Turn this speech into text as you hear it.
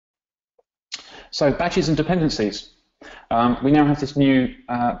So batches and dependencies. We now have this new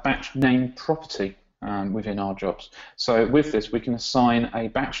batch name property within our jobs. So with this, we can assign a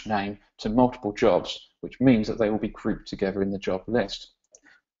batch name to multiple jobs, which means that they will be grouped together in the job list.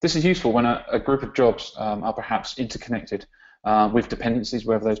 This is useful when a group of jobs are perhaps interconnected with dependencies,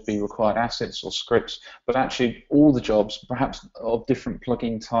 whether those be required assets or scripts, but actually all the jobs, perhaps of different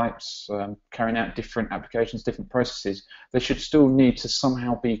plugin types, carrying out different applications, different processes, they should still need to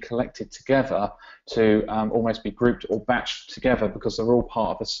somehow be collected together to almost be grouped or batched together because they're all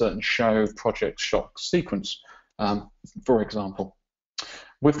part of a certain show, project, shop sequence, for example.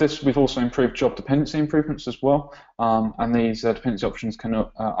 With this, we've also improved job dependency improvements as well, and these dependency options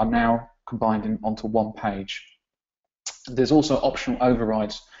are now combined onto one page. There's also optional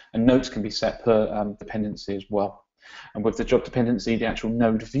overrides, and notes can be set per dependency as well. And with the job dependency, the actual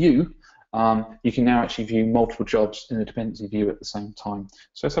node view, you can now actually view multiple jobs in the dependency view at the same time.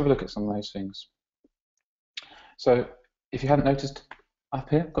 So let's have a look at some of those things. So if you hadn't noticed up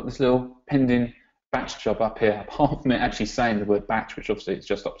here, I've got this little pending batch job up here. Apart from it actually saying the word batch, which obviously it's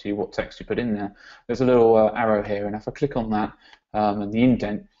just up to you what text you put in there, there's a little arrow here, and if I click on that and the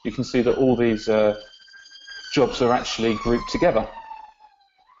indent, you can see that all these jobs are actually grouped together.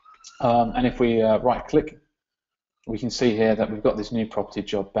 And if we right-click, we can see here that we've got this new property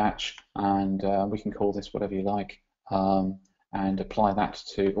job batch, and we can call this whatever you like, and apply that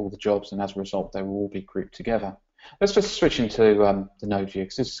to all the jobs, and as a result, they will all be grouped together. Let's just switch into the node view,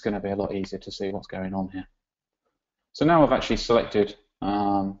 because this is going to be a lot easier to see what's going on here. So now I've actually selected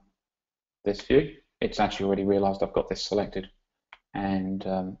this view. It's actually already realized I've got this selected, and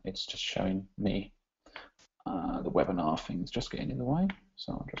it's just showing me the webinar thing's just getting in the way,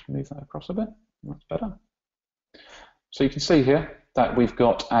 so I'll just move that across a bit. That's better. So you can see here that we've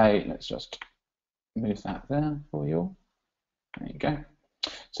got let's just move that there for you all. There you go.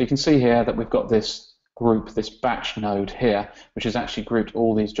 So you can see here that we've got this group, this batch node here, which has actually grouped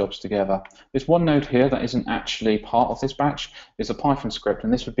all these jobs together. This one node here that isn't actually part of this batch is a Python script,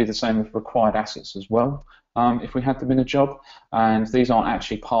 and this would be the same with required assets as well. If we had them in a job, and these aren't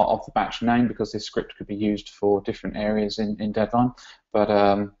actually part of the batch name because this script could be used for different areas in Deadline, but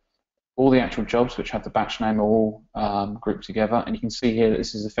all the actual jobs which have the batch name are all grouped together, and you can see here that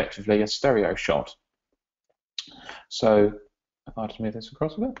this is effectively a stereo shot. So if I just move this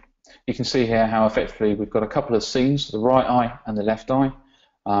across a bit, you can see here how effectively we've got a couple of scenes, the right eye and the left eye.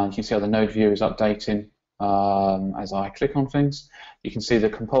 You can see how the node view is updating as I click on things. You can see the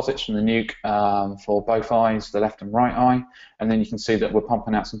composites from the nuke for both eyes, the left and right eye, and then you can see that we're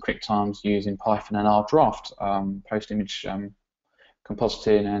pumping out some quick times using Python and our draft post-image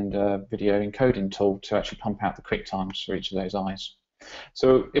compositing and video encoding tool to actually pump out the quick times for each of those eyes.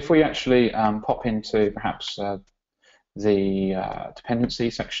 So if we actually pop into perhaps the dependency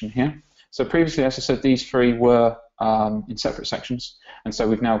section here. So previously, as I said, these three were in separate sections, and so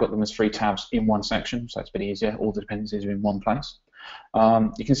we've now got them as three tabs in one section, so it's a bit easier. All the dependencies are in one place.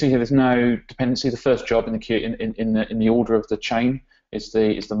 You can see here there's no dependency. The first job in the queue in the order of the chain is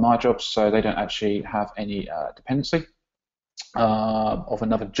the my jobs, so they don't actually have any dependency of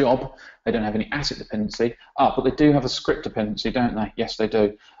another job. They don't have any asset dependency. But they do have a script dependency, don't they? Yes, they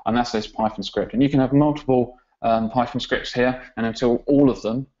do, and that's this Python script. And you can have multiple Python scripts here, and until all of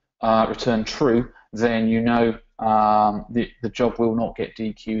them return true, then you know the job will not get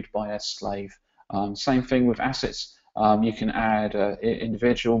dequeued by a slave. Same thing with assets. You can add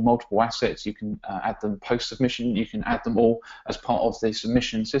individual, multiple assets. You can add them post-submission. You can add them all as part of the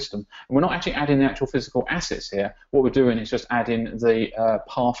submission system. And we're not actually adding the actual physical assets here. What we're doing is just adding the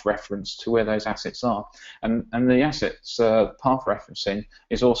path reference to where those assets are. And the assets path referencing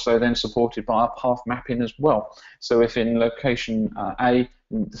is also then supported by our path mapping as well. So if in location A,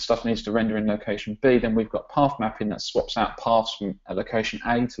 the stuff needs to render in location B, then we've got path mapping that swaps out paths from location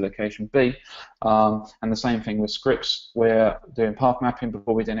A to location B. And the same thing with scripts. We're doing path mapping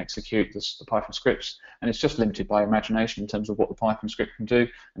before we then execute the Python scripts, and it's just limited by imagination in terms of what the Python script can do.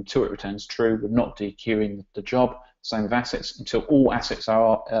 Until it returns true, we're not dequeuing the job. Same with assets. Until all assets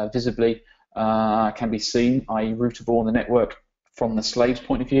are visibly can be seen, i.e. routable on the network from the slave's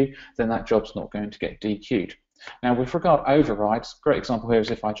point of view, then that job's not going to get dequeued. Now, with regard to overrides, a great example here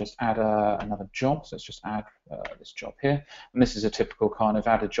is if I just add another job. So let's just add this job here. And this is a typical kind of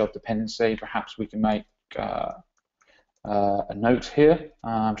add a job dependency. Perhaps we can make a note here,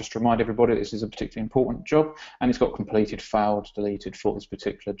 just to remind everybody this is a particularly important job, and it's got completed, failed, deleted for this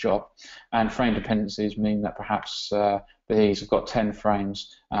particular job. And frame dependencies mean that perhaps these have got 10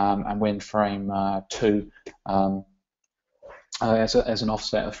 frames, and when frame 2 as an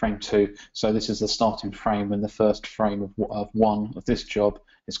offset of frame 2. So this is the starting frame when the first frame of 1 of this job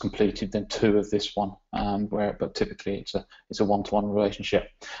is completed, then 2 of this one, but typically it's a one-to-one relationship.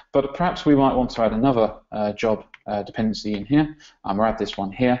 But perhaps we might want to add another job dependency in here, or add this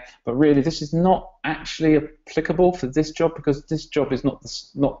one here. But really, this is not actually applicable for this job because this job is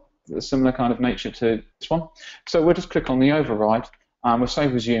not a similar kind of nature to this one. So we'll just click on the override. We'll say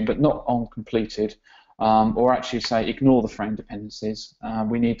resume, but not on completed. Or actually say ignore the frame dependencies.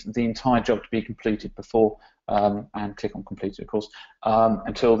 We need the entire job to be completed before, and click on completed, of course,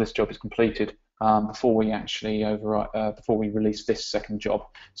 until this job is completed before we actually override, before we release this second job.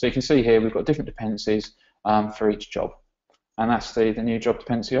 So you can see here we've got different dependencies for each job, and that's the new job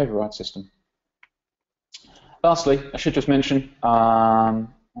dependency override system. Lastly, I should just mention, and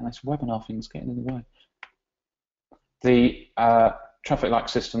this webinar thing's getting in the way, the traffic light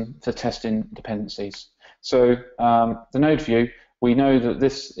system for testing dependencies. So the node view, we know that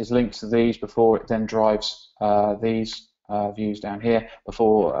this is linked to these before it then drives these views down here,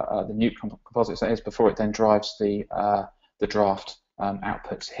 before the Nuke composites, that is, before it then drives the draft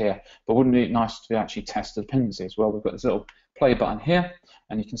outputs here. But wouldn't it be nice to actually test the dependencies? Well, we've got this little play button here,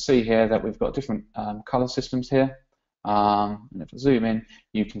 and you can see here that we've got different color systems here. And if I zoom in,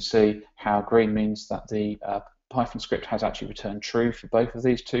 you can see how green means that the Python script has actually returned true for both of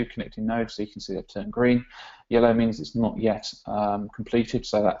these two connecting nodes, so you can see they've turned green. Yellow means it's not yet completed,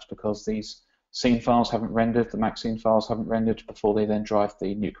 so that's because these scene files haven't rendered, the Mac scene files haven't rendered before they then drive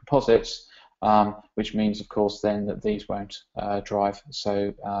the new composites, which means, of course, then that these won't drive.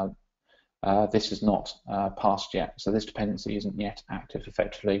 So this is not passed yet. So this dependency isn't yet active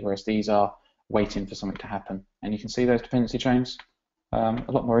effectively, whereas these are waiting for something to happen. And you can see those dependency chains a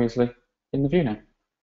lot more easily in the view now.